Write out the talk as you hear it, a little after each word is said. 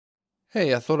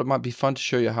Hey, I thought it might be fun to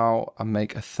show you how I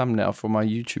make a thumbnail for my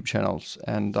YouTube channels,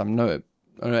 and I'm no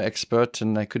expert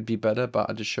and they could be better, but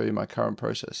I'll just show you my current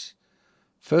process.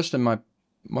 First,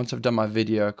 once I've done my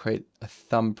video, I create a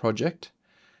thumb project,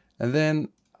 and then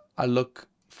I look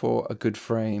for a good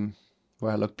frame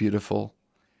where I look beautiful,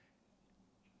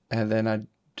 and then I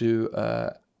do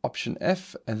Option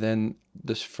F, and then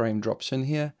this frame drops in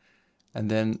here,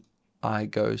 and then I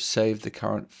go save the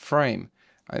current frame.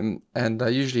 And I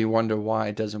usually wonder why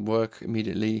it doesn't work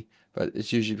immediately, but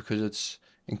it's usually because it's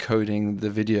encoding the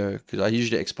video, because I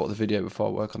usually export the video before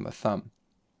I work on the thumb.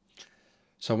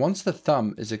 So once the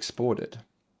thumb is exported,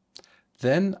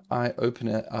 then I open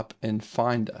it up in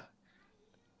Finder,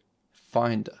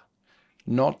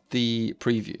 not the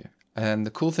preview. And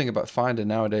the cool thing about Finder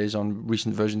nowadays on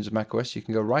recent versions of macOS, you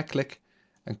can go right click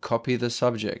and copy the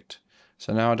subject.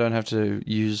 So now I don't have to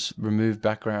use remove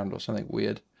background or something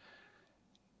weird.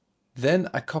 Then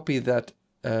I copy that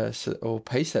or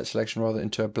paste that selection rather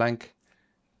into a blank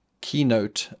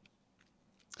Keynote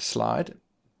slide.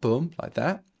 Boom, like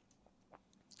that.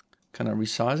 Kind of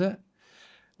resize it.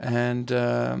 And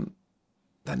the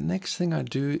next thing I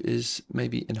do is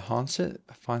maybe enhance it.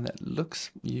 I find that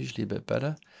looks usually a bit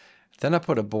better. Then I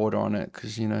put a border on it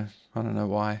because, I don't know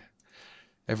why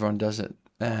everyone does it.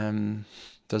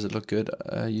 Does it look good?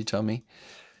 You tell me.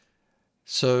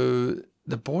 So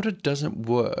the border doesn't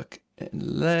work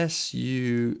unless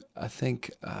you, I think,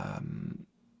 how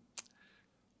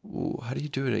do you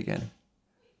do it again?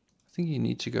 I think you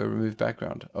need to go remove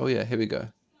background. Oh yeah, here we go.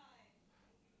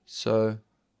 So,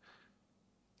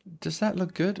 does that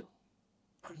look good?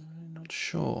 I'm not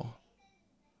sure.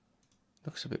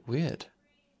 Looks a bit weird.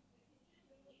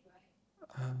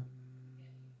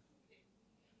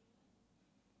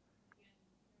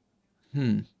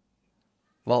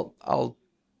 Well, I'll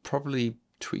probably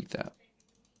tweak that.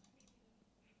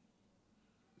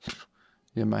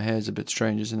 Yeah, my hair's a bit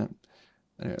strange, isn't it?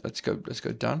 Anyway, let's go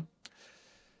done.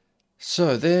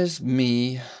 So there's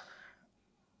me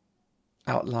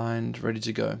outlined, ready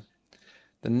to go.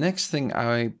 The next thing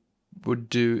I would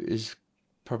do is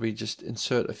probably just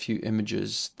insert a few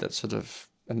images that sort of,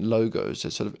 and logos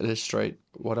that sort of illustrate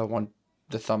what I want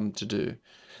the thumb to do.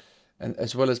 And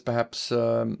as well as perhaps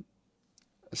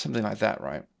something like that,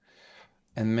 right?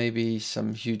 And maybe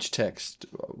some huge text,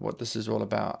 what this is all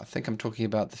about. I think I'm talking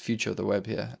about the future of the web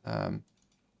here.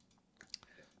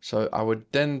 So I would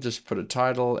then just put a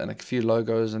title and a few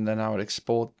logos, and then I would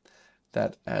export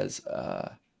that as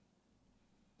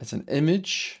an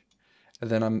image. And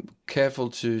then I'm careful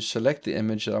to select the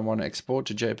image that I want to export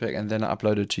to JPEG, and then I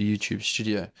upload it to YouTube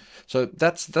Studio. So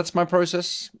that's my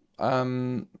process.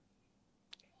 Comments,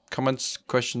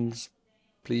 questions,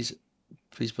 please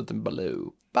put them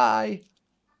below. Bye.